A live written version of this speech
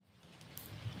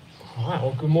All right,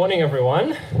 well, good morning,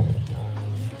 everyone.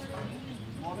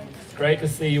 It's great to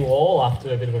see you all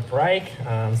after a bit of a break.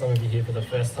 Some of you here for the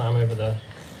first time over the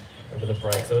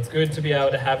break, so it's good to be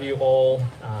able to have you all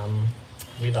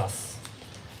with us.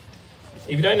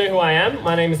 If you don't know who I am,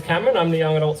 my name is Cameron. I'm the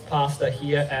young adults pastor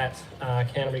here at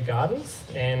Canterbury Gardens,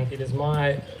 and it is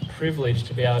my privilege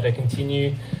to be able to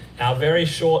continue our very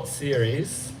short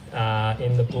series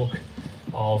in the book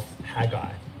of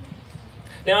Haggai.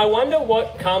 Now, I wonder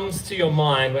what comes to your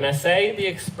mind when I say the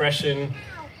expression,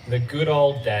 the good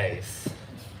old days.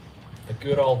 The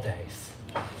good old days.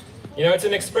 You know, it's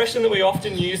an expression that we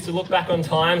often use to look back on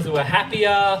times that were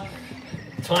happier,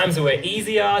 times that were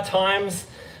easier, times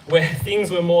where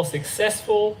things were more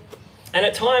successful. And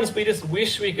at times we just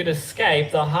wish we could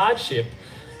escape the hardship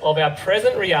of our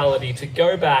present reality to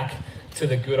go back to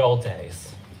the good old days.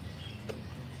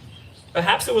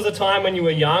 Perhaps it was a time when you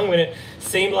were young, when it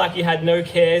seemed like you had no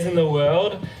cares in the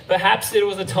world. Perhaps it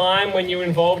was a time when you were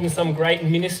involved in some great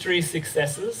ministry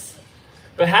successes.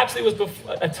 Perhaps it was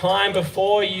a time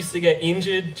before you used to get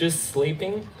injured just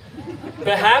sleeping.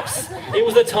 Perhaps it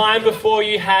was a time before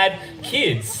you had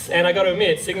kids. And I got to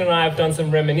admit, Signa and I have done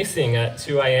some reminiscing at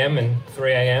 2 a.m. and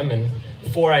 3 a.m. and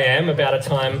 4 a.m. about a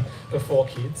time before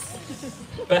kids.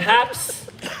 Perhaps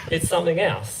it's something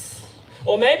else.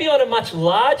 Or maybe on a much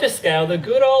larger scale, the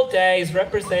good old days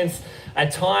represents a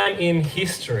time in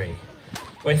history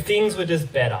where things were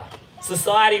just better.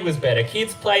 Society was better.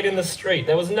 Kids played in the street.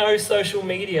 There was no social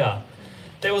media.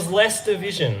 There was less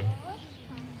division.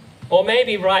 Or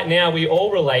maybe right now we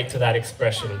all relate to that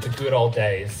expression, the good old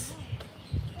days.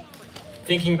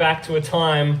 Thinking back to a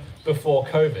time before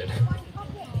COVID.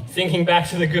 Thinking back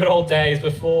to the good old days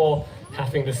before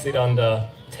having to sit under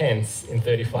tents in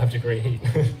 35-degree heat.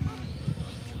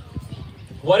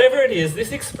 Whatever it is,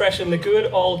 this expression, the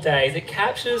good old days, it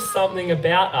captures something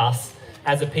about us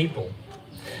as a people.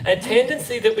 A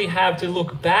tendency that we have to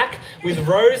look back with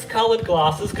rose-coloured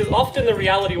glasses, because often the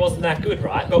reality wasn't that good,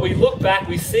 right? But we look back,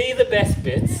 we see the best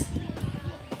bits,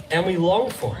 and we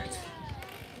long for it.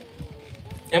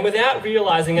 And without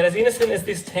realising it, as innocent as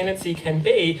this tendency can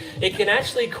be, it can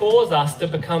actually cause us to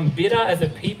become bitter as a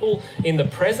people in the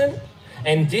present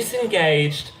and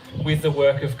disengaged with the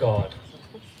work of God.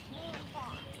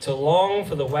 To long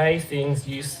for the way things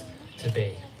used to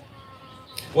be.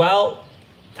 Well,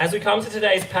 as we come to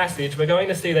today's passage, we're going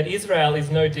to see that Israel is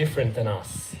no different than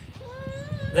us.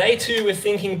 They too were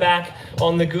thinking back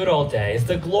on the good old days,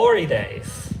 the glory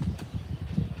days.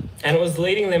 And it was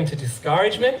leading them to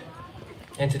discouragement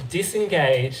and to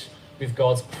disengage with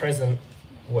God's present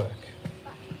work.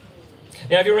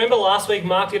 Now, if you remember last week,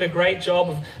 Mark did a great job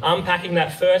of unpacking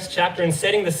that first chapter and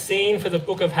setting the scene for the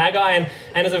book of Haggai.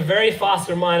 And as a very fast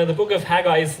reminder, the book of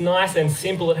Haggai is nice and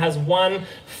simple. It has one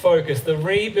focus, the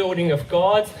rebuilding of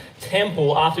God's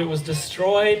temple after it was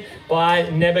destroyed by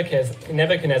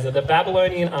Nebuchadnezzar, the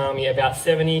Babylonian army, about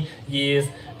 70 years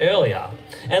earlier.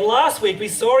 And last week, we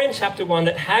saw in chapter 1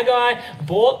 that Haggai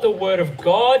brought the word of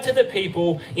God to the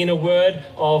people in a word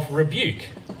of rebuke.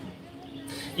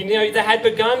 You know, they had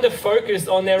begun to focus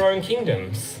on their own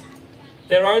kingdoms,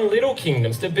 their own little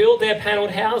kingdoms, to build their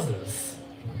panelled houses.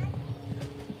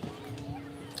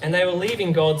 And they were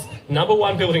leaving God's number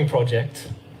one building project,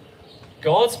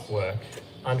 God's work,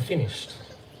 unfinished.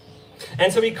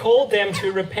 And so he called them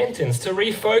to repentance, to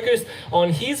refocus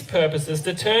on his purposes,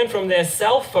 to turn from their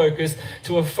self-focus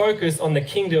to a focus on the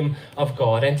kingdom of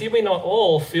God. And did we not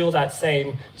all feel that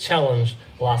same challenge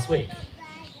last week?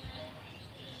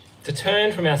 To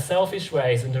turn from our selfish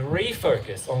ways and to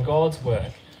refocus on God's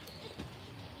work.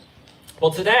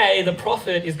 Well, today the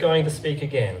prophet is going to speak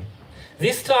again.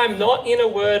 This time not in a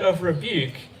word of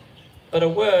rebuke, but a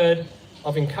word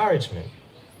of encouragement.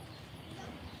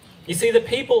 You see, the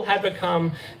people had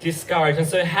become discouraged, and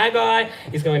so Haggai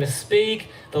is going to speak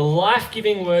the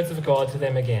life-giving words of God to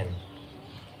them again.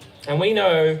 And we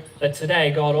know that today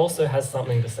God also has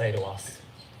something to say to us.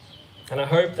 And I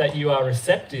hope that you are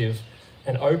receptive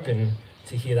and open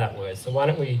to hear that word. So why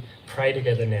don't we pray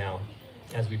together now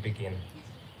as we begin.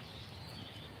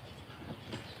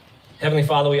 Heavenly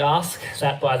Father, we ask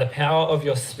that by the power of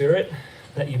your Spirit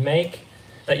that you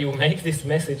will make this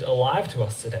message alive to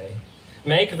us today.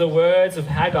 Make the words of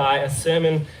Haggai a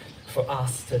sermon for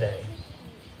us today.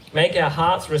 Make our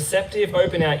hearts receptive,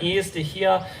 open our ears to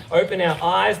hear, open our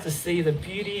eyes to see the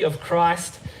beauty of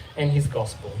Christ and his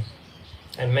gospel,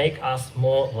 and make us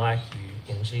more like you.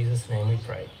 In Jesus' name we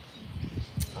pray.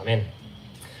 Amen.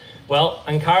 Well,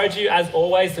 I encourage you, as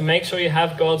always, to make sure you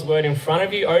have God's word in front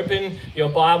of you. Open your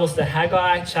Bibles to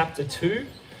Haggai chapter 2.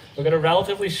 We've got a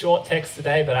relatively short text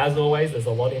today, but as always, there's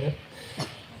a lot in it.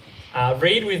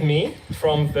 Read with me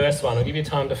from verse 1. I'll give you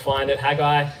time to find it.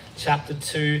 Haggai chapter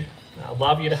 2. I'd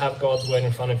love you to have God's word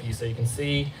in front of you so you can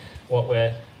see what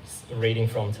we're reading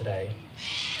from today.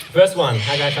 Verse 1,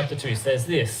 Haggai chapter 2 says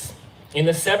this: In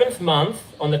the 7th month,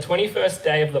 on the 21st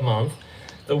day of the month,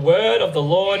 the word of the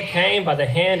Lord came by the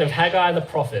hand of Haggai the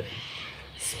prophet.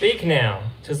 Speak now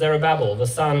to Zerubbabel, the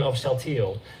son of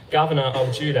Shealtiel, governor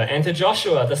of Judah, and to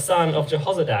Joshua, the son of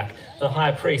Jehozadak, the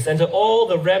high priest, and to all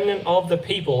the remnant of the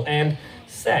people, and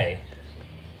say.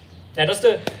 Now, just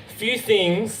a few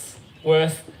things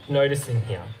worth noticing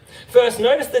here. First,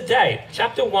 notice the date.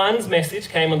 Chapter 1's message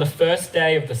came on the first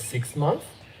day of the 6th month,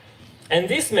 and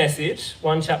this message,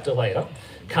 one chapter later,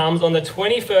 comes on the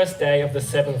 21st day of the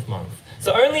 7th month.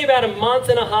 So only about a month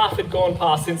and a half had gone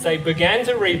past since they began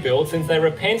to rebuild, since they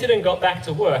repented and got back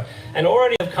to work, and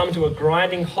already have come to a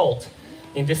grinding halt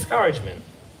in discouragement.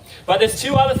 But there's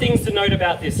two other things to note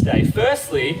about this day.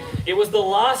 Firstly, it was the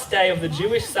last day of the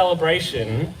Jewish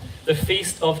celebration, the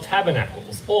Feast of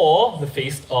Tabernacles, or the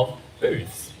Feast of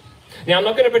Booths. Now, I'm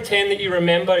not going to pretend that you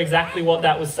remember exactly what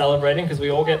that was celebrating, because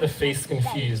we all get the feasts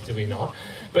confused, do we not?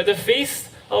 But the Feast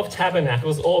of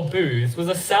Tabernacles, or Booths, was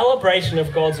a celebration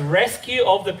of God's rescue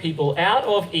of the people out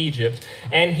of Egypt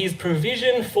and his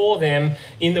provision for them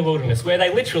in the wilderness, where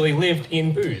they literally lived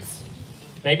in booths.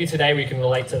 Maybe today we can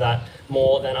relate to that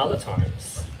more than other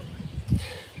times.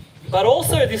 But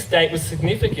also this date was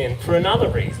significant for another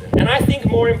reason, and I think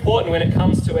more important when it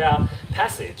comes to our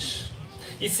passage.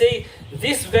 You see,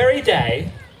 this very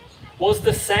day was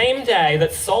the same day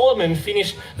that Solomon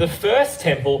finished the first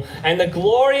temple, and the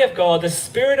glory of God, the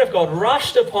Spirit of God,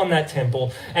 rushed upon that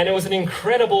temple, and it was an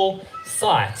incredible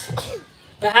sight.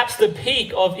 Perhaps the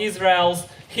peak of Israel's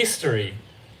history.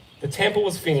 The temple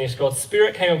was finished, God's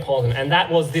Spirit came upon them, and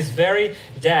that was this very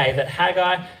day that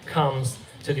Haggai comes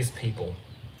to this people.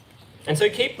 And so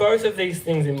keep both of these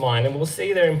things in mind, and we'll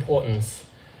see their importance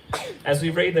as we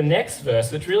read the next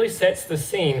verse, which really sets the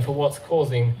scene for what's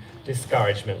causing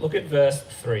discouragement. Look at verse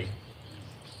 3.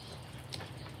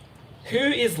 Who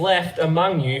is left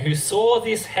among you who saw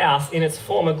this house in its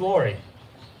former glory?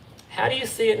 How do you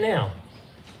see it now?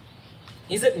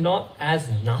 Is it not as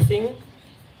nothing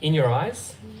in your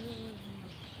eyes?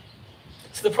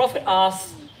 So the prophet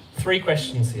asks 3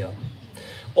 questions here,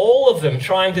 all of them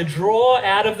trying to draw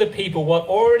out of the people what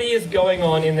already is going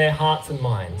on in their hearts and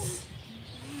minds.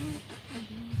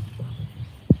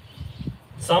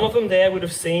 Some of them there would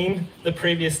have seen the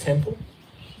previous temple.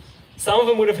 Some of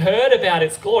them would have heard about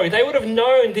its glory. They would have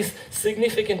known this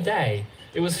significant day.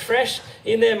 It was fresh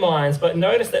in their minds, but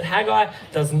notice that Haggai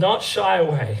does not shy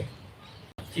away.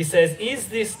 He says, is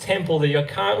this temple that you're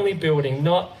currently building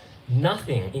not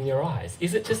nothing in your eyes?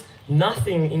 Is it just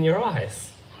nothing in your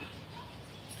eyes?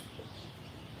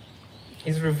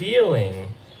 He's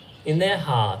revealing in their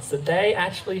hearts that they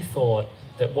actually thought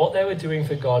that what they were doing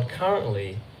for God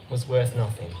currently was worth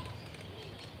nothing.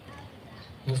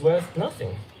 It was worth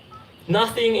nothing.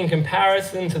 Nothing in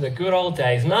comparison to the good old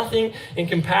days. Nothing in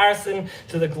comparison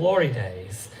to the glory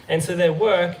days. And so their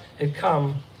work had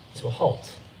come to a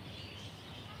halt.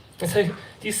 And so do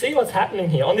you see what's happening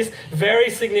here? On this very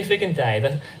significant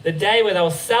day, the day where they were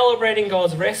celebrating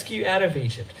God's rescue out of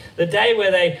Egypt, the day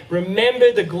where they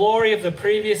remembered the glory of the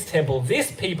previous temple,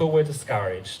 this people were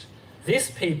discouraged.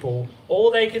 This people, all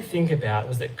they could think about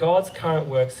was that God's current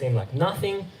work seemed like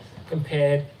nothing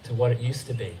compared to what it used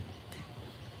to be.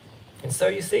 And so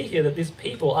you see here that this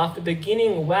people, after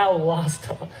beginning well last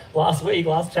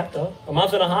chapter, a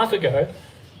month and a half ago,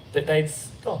 that they'd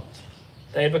stopped.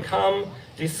 They had become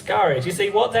discouraged. You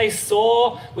see, what they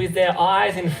saw with their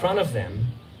eyes in front of them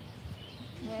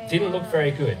didn't look very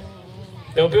good.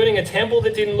 They were building a temple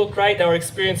that didn't look great. They were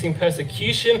experiencing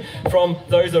persecution from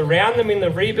those around them in the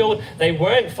rebuild. They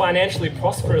weren't financially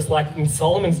prosperous like in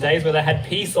Solomon's days where they had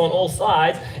peace on all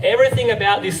sides. Everything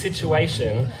about this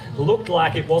situation looked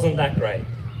like it wasn't that great.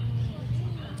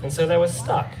 And so they were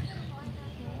stuck,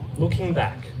 looking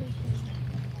back.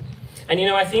 And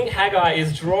I think Haggai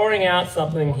is drawing out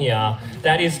something here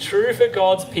that is true for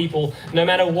God's people no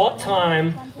matter what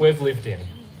time we've lived in.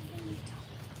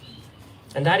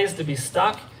 And that is to be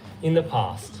stuck in the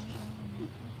past.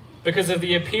 Because of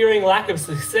the appearing lack of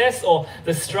success or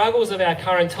the struggles of our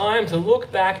current time, to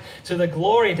look back to the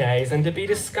glory days and to be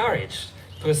discouraged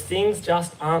because things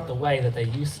just aren't the way that they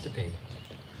used to be.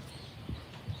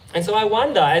 And so I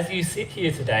wonder, as you sit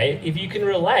here today, if you can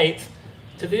relate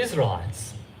to the Israelites.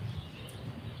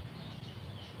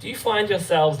 Do you find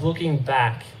yourselves looking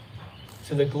back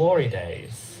to the glory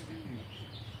days,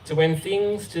 to when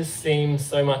things just seem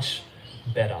so much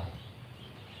better?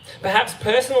 Perhaps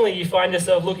personally you find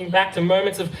yourself looking back to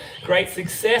moments of great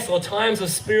success or times of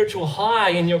spiritual high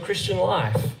in your Christian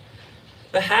life.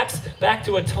 Perhaps back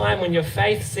to a time when your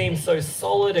faith seemed so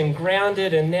solid and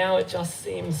grounded, and now it just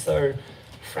seems so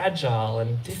fragile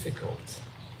and difficult.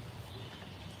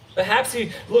 Perhaps you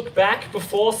look back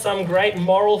before some great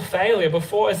moral failure,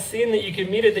 before a sin that you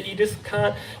committed that you just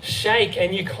can't shake,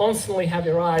 and you constantly have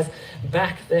your eyes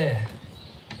back there.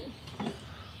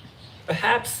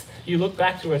 Perhaps you look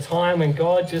back to a time when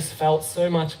God just felt so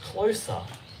much closer,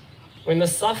 when the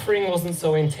suffering wasn't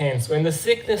so intense, when the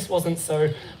sickness wasn't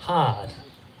so hard.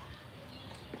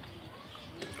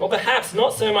 Or perhaps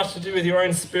not so much to do with your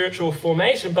own spiritual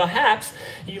formation, perhaps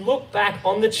you look back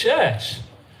on the church.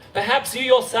 Perhaps you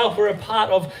yourself were a part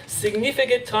of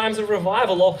significant times of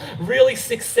revival or really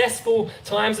successful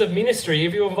times of ministry.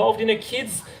 If you were involved in a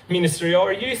kids ministry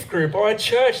or a youth group or a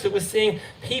church that was seeing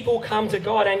people come to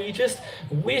God, and you just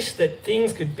wish that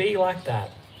things could be like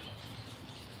that.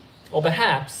 Or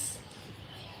perhaps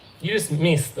you just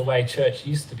miss the way church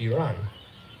used to be run.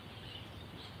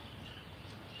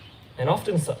 And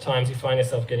oftentimes you find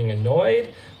yourself getting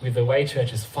annoyed with the way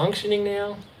church is functioning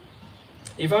now.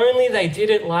 If only they did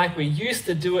it like we used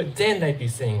to do it, then they'd be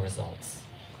seeing results.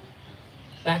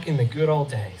 Back in the good old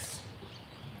days.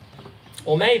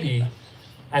 Or maybe,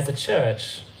 as a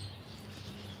church,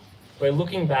 we're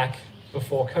looking back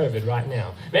before COVID right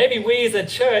now. Maybe we as a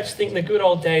church think the good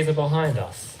old days are behind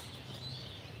us.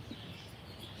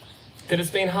 That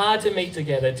it's been hard to meet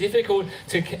together, difficult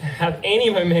to have any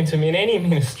momentum in any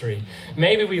ministry.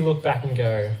 Maybe we look back and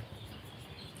go,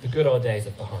 the good old days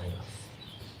are behind us.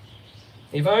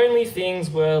 If only things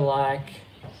were like,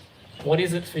 what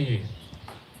is it for you?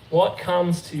 What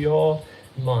comes to your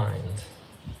mind?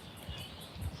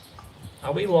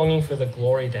 Are we longing for the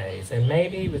glory days, and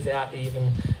maybe without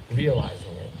even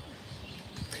realizing it?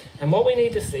 And what we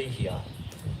need to see here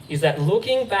is that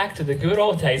looking back to the good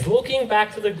old days, looking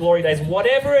back to the glory days,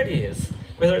 whatever it is,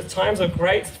 whether it's times of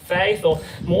great faith or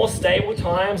more stable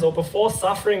times or before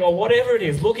suffering or whatever it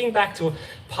is, looking back to a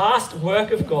past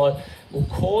work of God will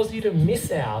cause you to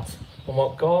miss out on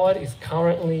what God is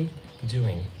currently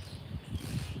doing.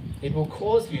 It will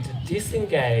cause you to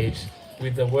disengage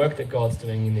with the work that God's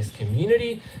doing in this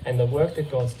community and the work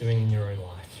that God's doing in your own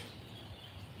life.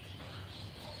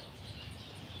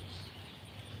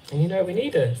 And we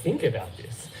need to think about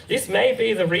this. This may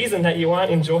be the reason that you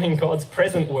aren't enjoying God's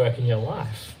present work in your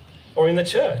life or in the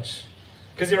church,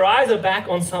 because your eyes are back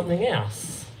on something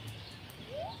else,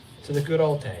 to the good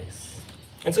old days.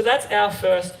 And so that's our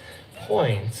first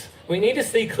point. We need to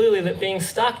see clearly that being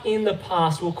stuck in the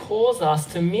past will cause us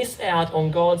to miss out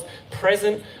on God's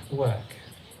present work.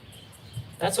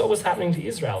 That's what was happening to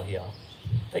Israel here.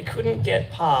 They couldn't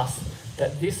get past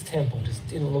that this temple just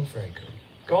didn't look very good.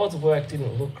 God's work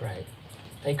didn't look great.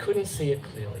 They couldn't see it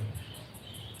clearly.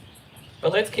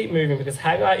 But let's keep moving, because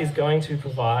Haggai is going to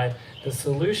provide the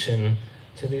solution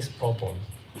to this problem.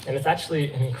 And it's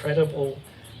actually an incredible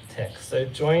text. So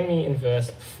join me in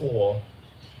verse 4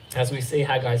 as we see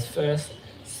Haggai's first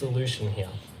solution here.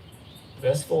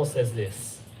 Verse 4 says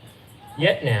this: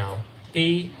 "Yet now,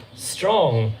 be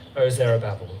strong, O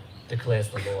Zerubbabel, declares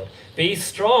the Lord. Be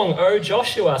strong, O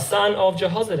Joshua, son of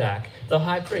Jehozadak, the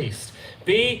high priest.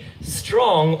 Be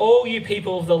strong, all you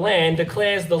people of the land,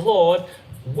 declares the Lord.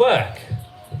 Work,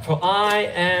 for I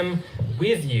am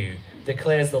with you,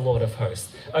 declares the Lord of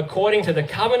hosts. According to the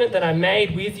covenant that I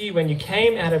made with you when you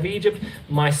came out of Egypt,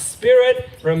 my spirit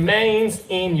remains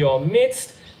in your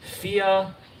midst.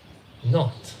 Fear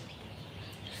not."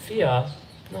 Fear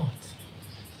not.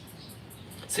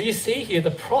 So you see here,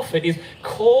 the prophet is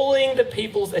calling the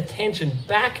people's attention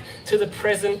back to the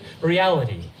present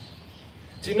reality.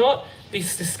 Do not be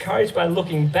discouraged by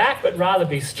looking back, but rather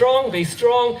be strong, be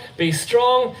strong, be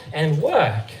strong, and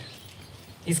work.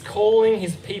 He's calling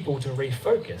his people to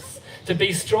refocus, to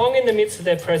be strong in the midst of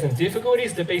their present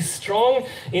difficulties, to be strong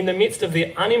in the midst of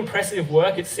the unimpressive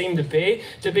work it seemed to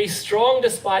be strong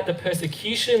despite the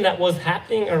persecution that was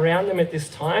happening around them at this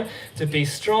time, to be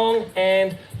strong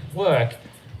and work.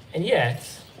 And yet,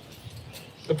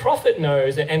 the prophet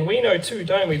knows, and we know too,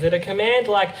 don't we, that a command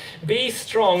like be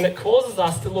strong that causes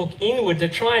us to look inward, to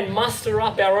try and muster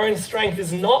up our own strength,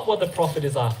 is not what the prophet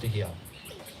is after here.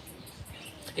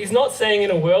 He's not saying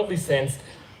in a worldly sense,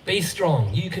 be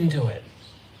strong, you can do it.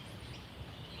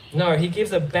 No, he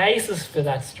gives a basis for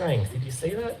that strength. Did you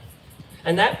see that?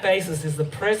 And that basis is the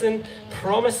present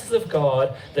promises of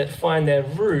God that find their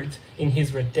root in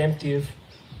his redemptive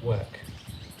work.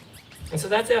 And so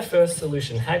that's our first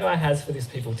solution Haggai has for these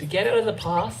people: to get out of the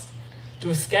past, to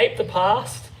escape the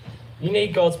past, You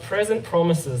need God's present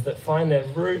promises that find their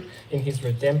root in his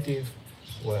redemptive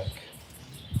work.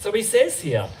 So he says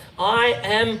here, I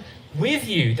am with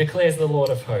you, declares the Lord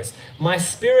of hosts. My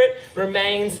spirit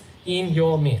remains in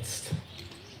your midst.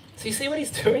 So you see what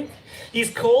he's doing? He's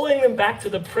calling them back to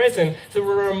the present through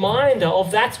a reminder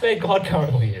of that's where God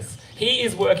currently is. He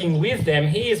is working with them.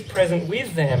 He is present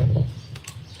with them.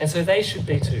 And so they should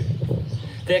be too.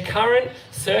 Their current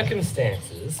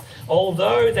circumstances,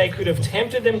 although they could have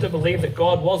tempted them to believe that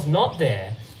God was not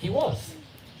there, he was.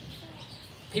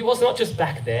 He was not just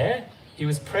back there. He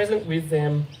was present with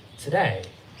them today.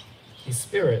 His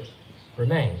spirit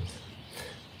remained.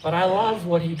 But I love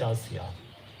what he does here.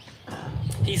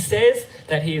 He says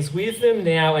that he is with them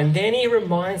now, and then he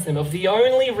reminds them of the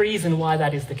only reason why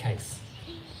that is the case.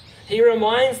 He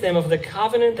reminds them of the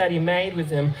covenant that he made with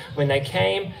them when they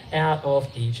came out of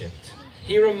Egypt.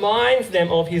 He reminds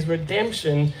them of his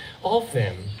redemption of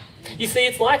them. You see,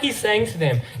 it's like he's saying to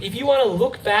them, if you want to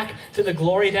look back to the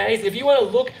glory days, if you want to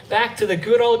look back to the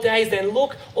good old days, then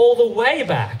look all the way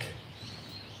back.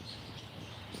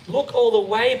 Look all the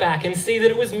way back and see that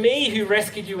it was me who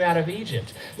rescued you out of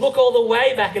Egypt. Look all the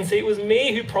way back and see it was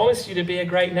me who promised you to be a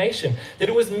great nation. That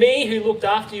it was me who looked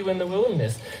after you in the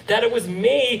wilderness. That it was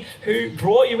me who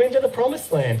brought you into the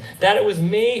promised land. That it was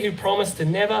me who promised to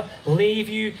never leave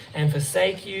you and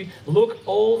forsake you. Look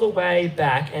all the way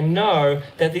back and know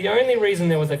that the only reason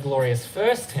there was a glorious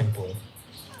first temple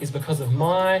is because of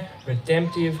my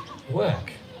redemptive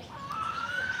work.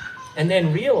 And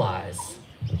then realize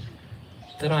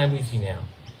that I am with you now,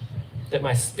 that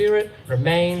my spirit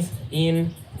remains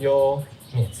in your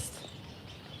midst.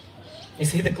 You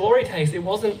see, the glory days, it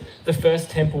wasn't the first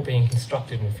temple being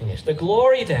constructed and finished. The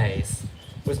glory days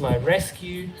was my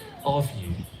rescue of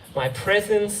you, my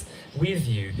presence with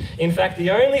you. In fact, the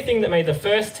only thing that made the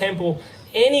first temple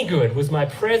any good was my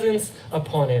presence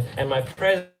upon it, and my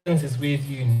presence is with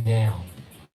you now.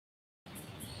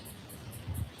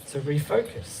 So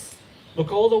refocus.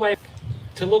 Look all the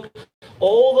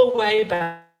way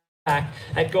back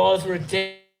at God's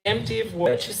redemptive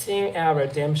work, purchasing our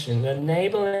redemption,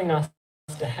 enabling us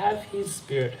to have his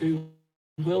spirit who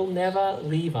will never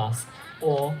leave us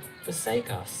or forsake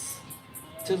us.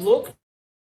 To look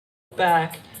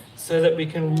back so that we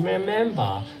can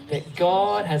remember that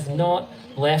God has not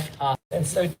left us. And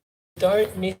so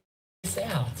don't miss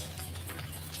out.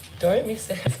 Don't miss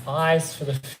out. Eyes for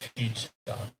the future.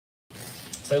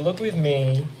 So look with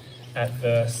me at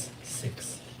verse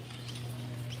 6.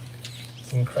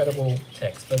 It's an incredible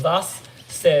text. For thus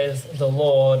says the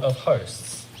Lord of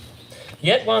hosts,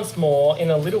 yet once more in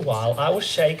a little while I will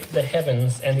shake the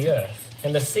heavens and the earth,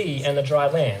 and the sea and the dry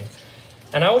land.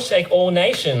 And I will shake all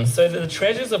nations, so that the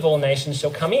treasures of all nations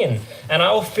shall come in. And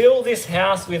I will fill this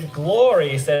house with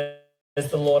glory, says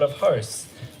the Lord of hosts.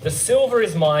 The silver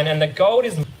is mine, and the gold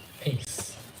is mine.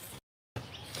 Peace.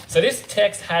 So this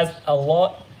text has a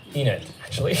lot in it,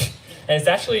 actually. And it's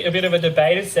actually a bit of a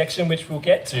debated section, which we'll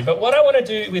get to. But what I want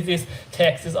to do with this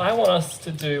text is I want us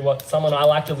to do what someone I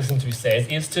like to listen to says,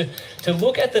 is to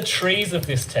look at the trees of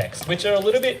this text, which are a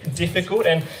little bit difficult,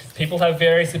 and people have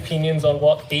various opinions on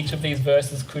what each of these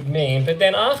verses could mean. But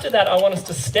then after that, I want us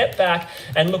to step back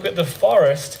and look at the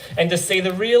forest and to see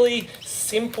the really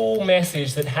simple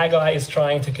message that Haggai is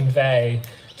trying to convey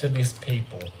to this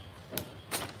people.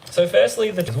 So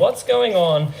firstly, what's going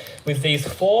on with these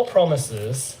 4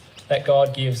 promises that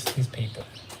God gives his people?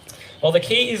 Well, the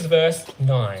key is verse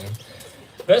 9.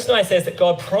 Verse 9 says that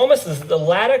God promises that the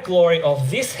latter glory of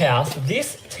this house,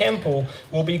 this temple,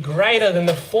 will be greater than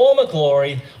the former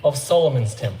glory of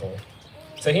Solomon's temple.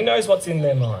 So he knows what's in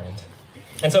their mind.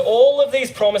 And so all of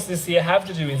these promises here have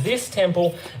to do with this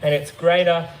temple and its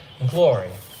greater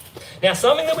glory. Now,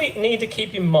 something that we need to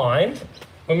keep in mind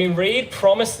when we read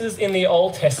promises in the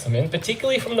Old Testament,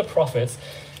 particularly from the prophets,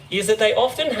 is that they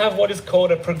often have what is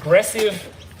called a progressive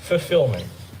fulfillment.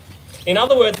 In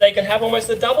other words, they can have almost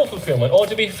a double fulfillment, or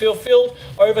to be fulfilled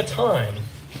over time.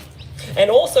 And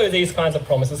also these kinds of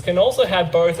promises can also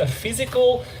have both a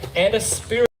physical and a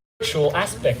spiritual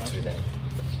aspect to them,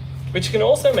 which can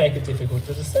also make it difficult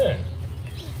to discern.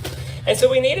 And so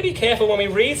we need to be careful when we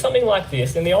read something like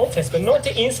this in the Old Testament, not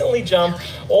to instantly jump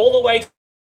all the way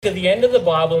to the end of the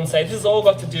Bible and say, this has all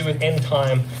got to do with end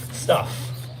time stuff.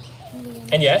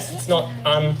 And yes, it's not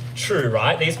untrue,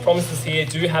 right? These promises here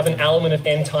do have an element of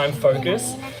end time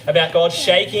focus about God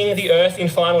shaking the earth in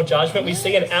final judgment. We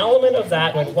see an element of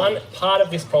that when one part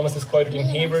of this promise is quoted in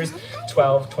Hebrews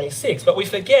 12:26. But we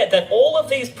forget that all of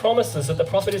these promises that the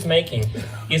prophet is making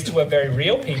is to a very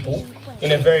real people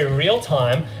in a very real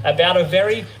time about a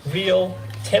very real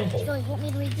temple.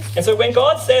 And so when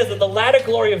God says that the latter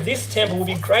glory of this temple will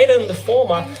be greater than the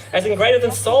former, as in greater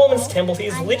than Solomon's temple, he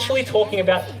is literally talking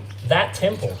about that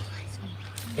temple.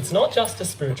 It's not just a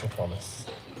spiritual promise.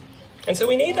 And so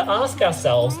we need to ask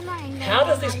ourselves, how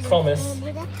does this promise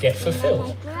get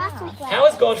fulfilled? How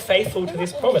is God faithful to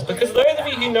this promise? Because those of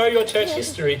you who know your church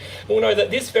history will know that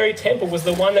this very temple was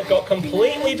the one that got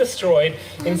completely destroyed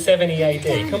in 70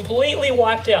 AD, completely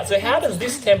wiped out. So how does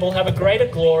this temple have a greater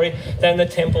glory than the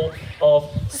temple of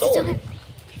Solomon?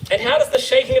 And how does the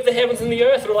shaking of the heavens and the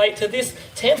earth relate to this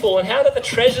temple? And how do the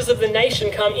treasures of the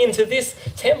nation come into this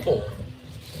temple?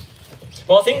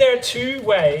 Well, I think there are two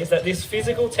ways that this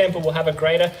physical temple will have a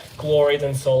greater glory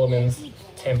than Solomon's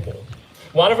temple.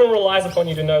 One of them relies upon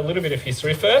you to know a little bit of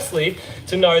history. Firstly,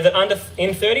 to know that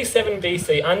in 37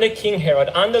 BC, under King Herod,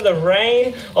 under the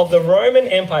reign of the Roman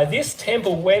Empire, this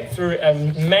temple went through a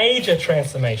major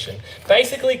transformation.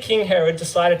 Basically, King Herod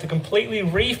decided to completely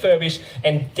refurbish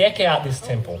and deck out this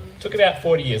temple. It took about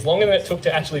 40 years, longer than it took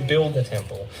to actually build the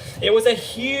temple. It was a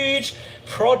huge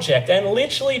project, and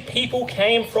literally people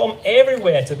came from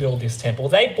everywhere to build this temple.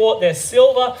 They bought their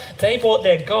silver, they bought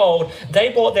their gold, they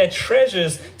bought their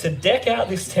treasures to deck out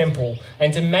this temple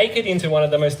and to make it into one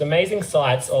of the most amazing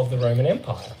sites of the Roman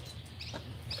Empire.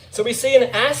 So we see an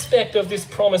aspect of this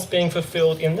promise being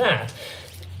fulfilled in that.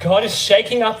 God is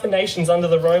shaking up the nations under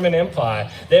the Roman Empire.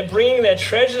 They're bringing their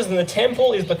treasures, and the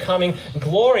temple is becoming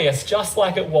glorious, just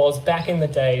like it was back in the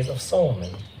days of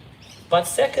Solomon. But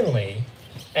secondly,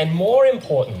 and more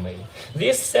importantly,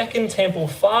 this second temple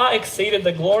far exceeded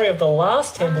the glory of the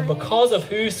last temple because of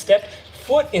who stepped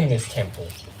foot in this temple.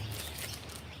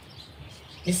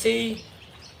 You see,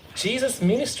 Jesus'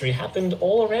 ministry happened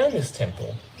all around this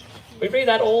temple. We read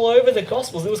that all over the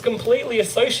Gospels. It was completely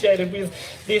associated with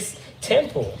this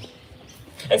temple.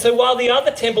 And so while the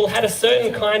other temple had a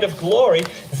certain kind of glory,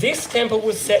 this temple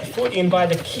was set foot in by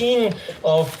the King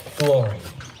of glory.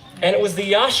 And it was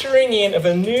the ushering in of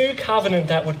a new covenant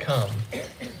that would come.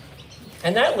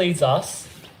 And that leads us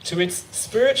to its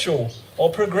spiritual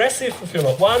or progressive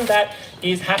fulfillment, one that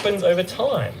happens over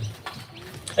time.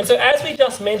 And so as we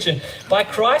just mentioned, by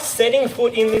Christ setting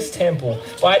foot in this temple,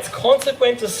 by its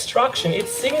consequent destruction, it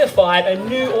signified a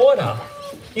new order.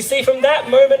 You see, from that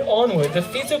moment onward, the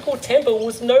physical temple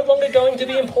was no longer going to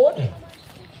be important.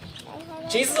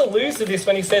 Jesus alludes to this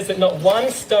when he says that not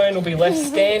one stone will be left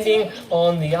standing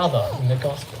on the other in the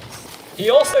Gospels. He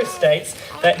also states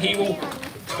that he will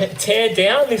tear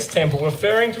down this temple,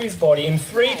 referring to his body, in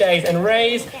 3 days and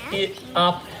raise it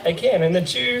up again. And the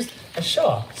Jews are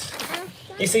shocked.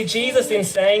 You see, Jesus, in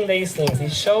saying these things,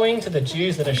 is showing to the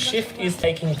Jews that a shift is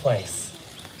taking place.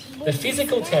 The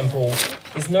physical temple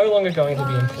is no longer going to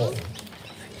be important.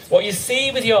 What you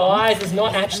see with your eyes is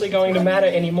not actually going to matter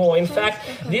anymore. In fact,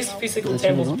 this physical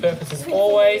temple's purpose has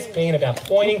always been about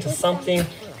pointing to something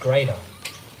greater.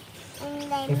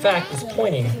 In fact, it's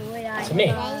pointing to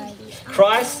me.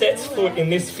 Christ sets foot in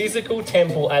this physical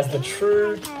temple as the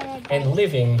true and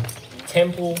living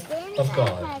temple of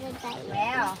God.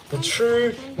 The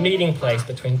true meeting place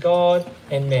between God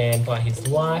and man by his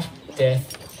life,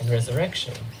 death, and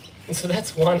resurrection. And so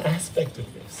that's one aspect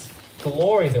of this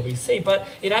glory that we see, but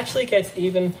it actually gets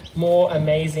even more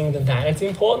amazing than that. It's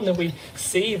important that we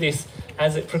see this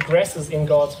as it progresses in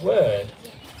God's word.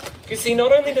 You see,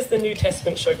 not only does the New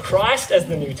Testament show Christ as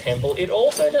the new temple, it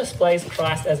also displays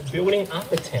Christ as building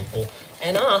up a temple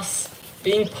and us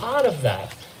being part of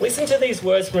that. Listen to these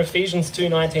words from Ephesians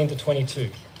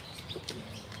 2:19-22.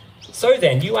 So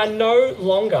then, you are no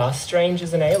longer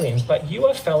strangers and aliens, but you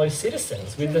are fellow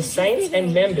citizens with the saints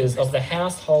and members of the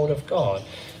household of God,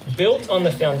 built on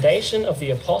the foundation of the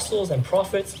apostles and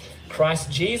prophets, Christ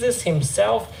Jesus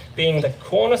himself being the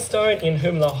cornerstone, in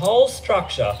whom the whole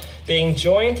structure, being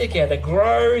joined together,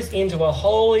 grows into a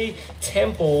holy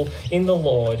temple in the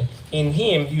Lord. In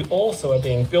him you also are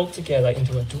being built together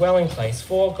into a dwelling place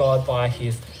for God by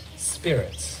his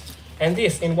Spirit. And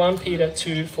this in 1 Peter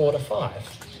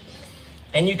 2:4-5.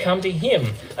 And you come to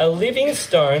him, a living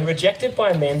stone rejected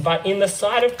by men, but in the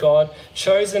sight of God,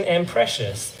 chosen and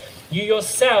precious. You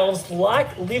yourselves,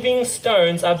 like living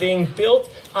stones, are being built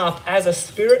up as a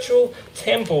spiritual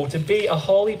temple to be a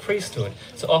holy priesthood,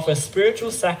 to offer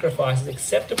spiritual sacrifices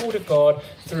acceptable to God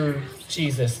through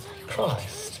Jesus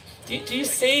Christ. Do you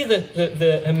see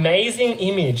the amazing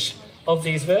image of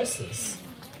these verses?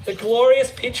 The glorious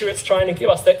picture it's trying to give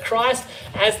us, that Christ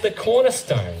as the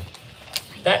cornerstone,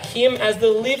 that him as the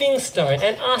living stone,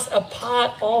 and us a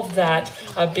part of that,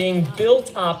 are being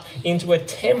built up into a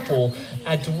temple,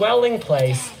 a dwelling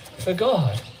place for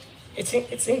God.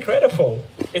 It's incredible.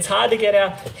 It's hard to get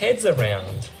our heads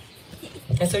around.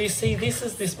 And so you see, this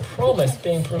is this promise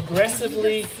being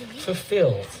progressively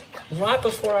fulfilled right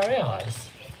before our eyes.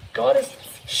 God has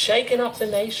shaken up the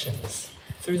nations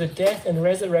through the death and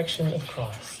resurrection of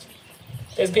Christ.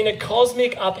 There's been a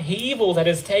cosmic upheaval that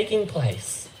is taking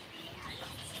place.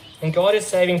 And God is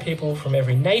saving people from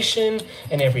every nation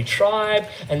and every tribe,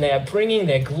 and they are bringing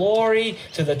their glory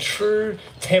to the true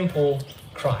temple,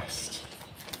 Christ.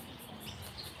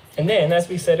 And then, as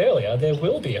we said earlier, there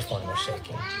will be a final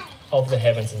shaking of the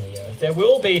heavens and the earth. There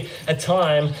will be a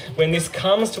time when this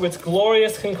comes to its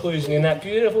glorious conclusion in that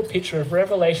beautiful picture of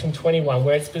Revelation 21,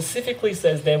 where it specifically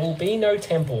says there will be no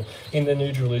temple in the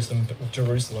New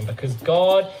Jerusalem, because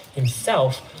God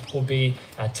himself will be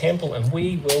our temple, and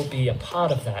we will be a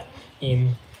part of that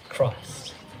in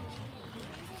Christ.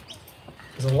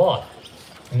 There's a lot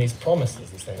in these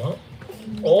promises, is there not?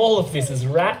 All of this is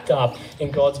wrapped up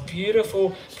in God's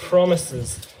beautiful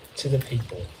promises to the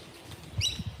people.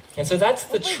 And so that's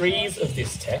the trees of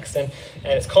this text, and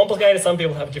it's complicated. Some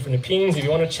people have different opinions. If you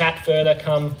want to chat further,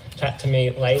 come chat to me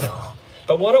later.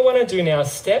 But what I want to do now is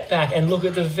step back and look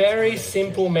at the very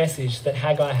simple message that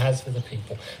Haggai has for the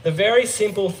people. The very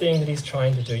simple thing that he's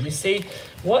trying to do. You see,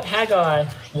 what Haggai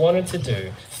wanted to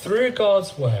do through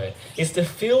God's word is to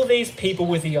fill these people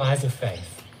with the eyes of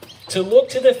faith, to look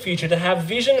to the future, to have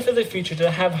vision for the future,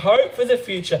 to have hope for the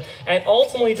future, and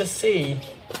ultimately to see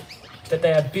that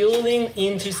they are building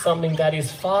into something that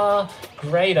is far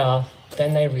greater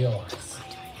than they realize.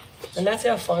 And that's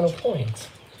our final point.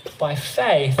 By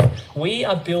faith, we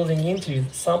are building into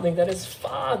something that is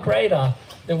far greater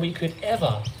than we could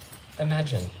ever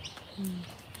imagine.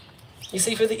 You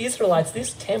see, for the Israelites,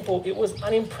 this temple, it was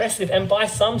unimpressive, and by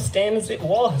some standards it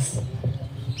was.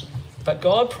 But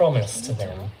God promised to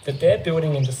them that they're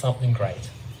building into something great.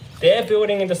 They're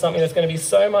building into something that's going to be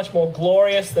so much more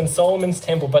glorious than Solomon's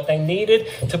temple, but they needed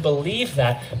to believe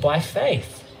that by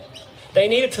faith. They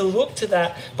needed to look to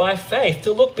that by faith,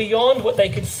 to look beyond what they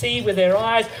could see with their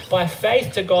eyes, by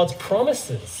faith to God's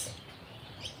promises,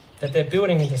 that they're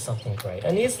building into something great.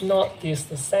 And is not this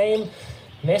the same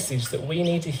message that we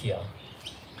need to hear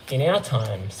in our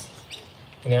times,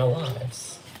 in our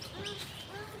lives?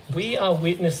 We are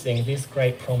witnessing this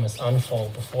great promise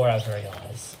unfold before our very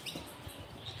eyes.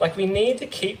 Like, we need to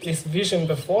keep this vision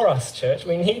before us, church.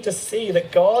 We need to see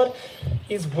that God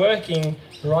is working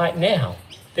right now,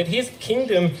 that his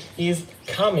kingdom is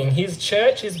coming, his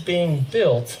church is being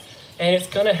built, and it's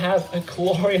going to have a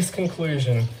glorious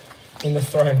conclusion in the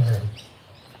throne room.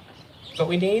 But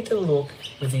we need to look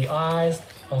with the eyes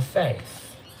of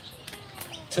faith,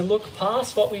 to look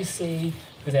past what we see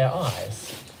with our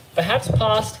eyes, perhaps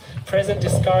past present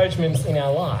discouragements in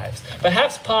our lives,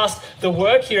 perhaps past the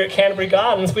work here at Canterbury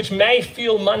Gardens, which may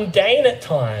feel mundane at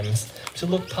times, to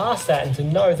look past that and to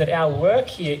know that our work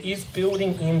here is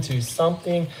building into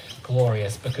something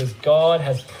glorious, because God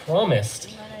has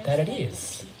promised that it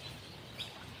is.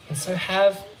 And so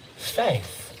have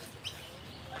faith.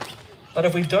 But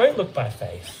if we don't look by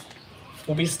faith,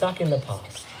 we'll be stuck in the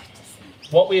past.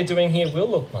 What we are doing here will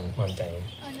look mundane.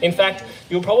 In fact,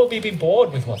 you'll probably be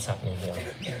bored with what's happening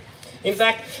here. In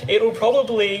fact, it'll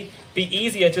probably be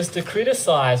easier just to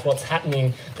criticize what's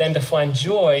happening than to find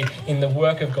joy in the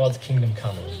work of God's kingdom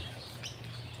coming.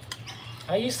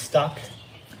 Are you stuck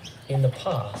in the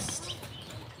past?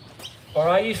 Or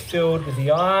are you filled with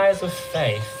the eyes of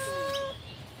faith,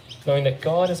 knowing that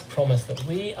God has promised that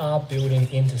we are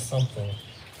building into something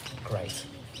great,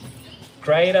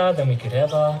 greater than we could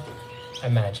ever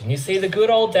imagine? You see, the good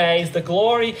old days, the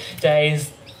glory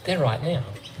days, they're right now.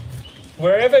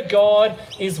 Wherever God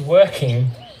is working,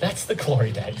 that's the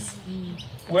glory days.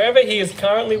 Wherever he is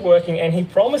currently working, and he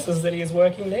promises that he is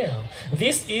working now.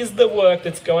 This is the work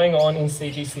that's going on in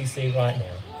CGCC right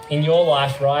now, in your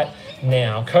life right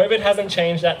now. COVID hasn't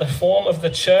changed that. The form of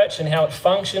the church and how it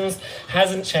functions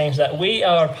hasn't changed that. We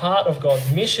are a part of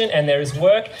God's mission, and there is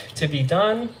work to be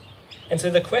done. And so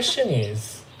the question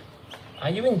is, are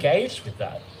you engaged with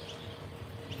that?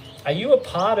 Are you a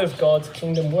part of God's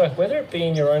kingdom work, whether it be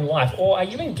in your own life, or are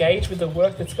you engaged with the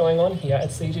work that's going on here at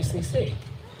CGCC?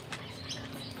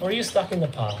 Or are you stuck in the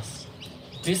past,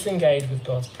 disengaged with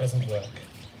God's present work,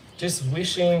 just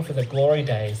wishing for the glory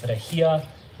days that are here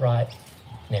right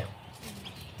now?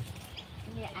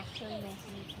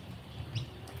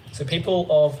 So people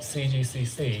of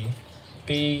CGCC,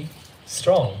 be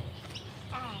strong.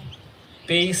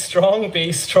 Be strong,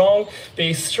 be strong,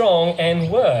 be strong, and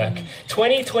work.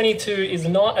 2022 is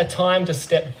not a time to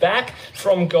step back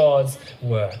from God's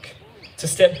work, to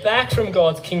step back from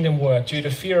God's kingdom work due to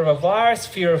fear of a virus,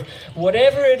 fear of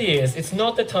whatever it is. It's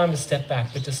not the time to step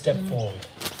back, but to step forward.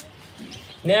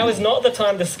 Now is not the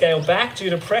time to scale back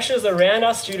due to pressures around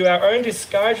us, due to our own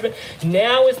discouragement.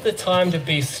 Now is the time to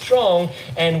be strong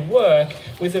and work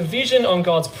with a vision on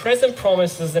God's present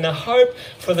promises and a hope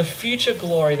for the future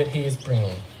glory that he is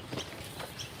bringing.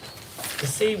 To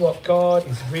see what God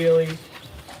is really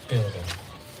building.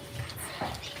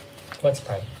 Let's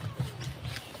pray.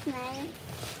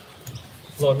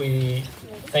 Lord, we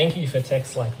thank you for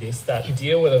texts like this that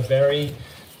deal with a very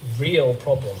real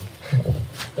problem.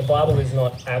 The Bible is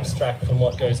not abstract from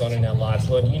what goes on in our lives.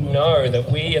 Lord, you know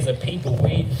that we as a people,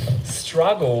 we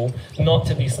struggle not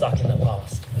to be stuck in the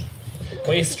past.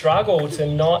 We struggle to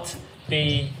not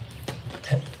be,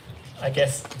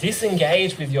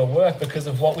 disengaged with your work because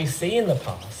of what we see in the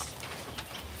past.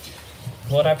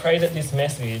 Lord, I pray that this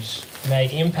message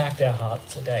may impact our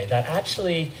hearts today, that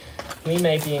actually we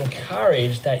may be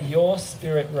encouraged that your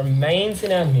Spirit remains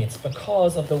in our midst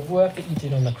because of the work that you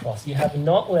did on the cross. You have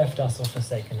not left us or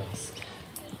forsaken us.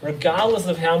 Regardless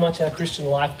of how much our Christian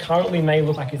life currently may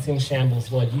look like it's in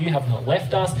shambles, Lord, you have not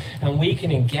left us, and we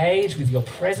can engage with your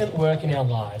present work in our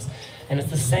lives. And it's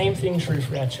the same thing true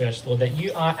for our church, Lord, that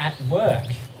you are at work.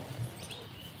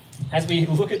 As we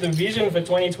look at the vision for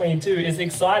 2022, it's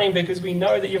exciting because we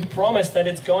know that you've promised that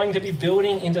it's going to be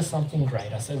building into something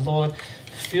greater. So Lord,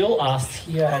 fill us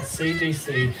here at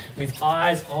CGC with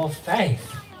eyes of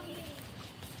faith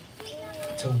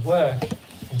to work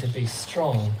and to be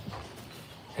strong,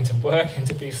 and to work and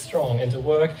to be strong, and to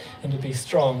work and to be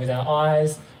strong with our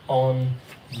eyes on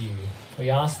you. We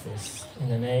ask this in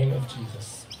the name of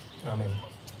Jesus. Amen.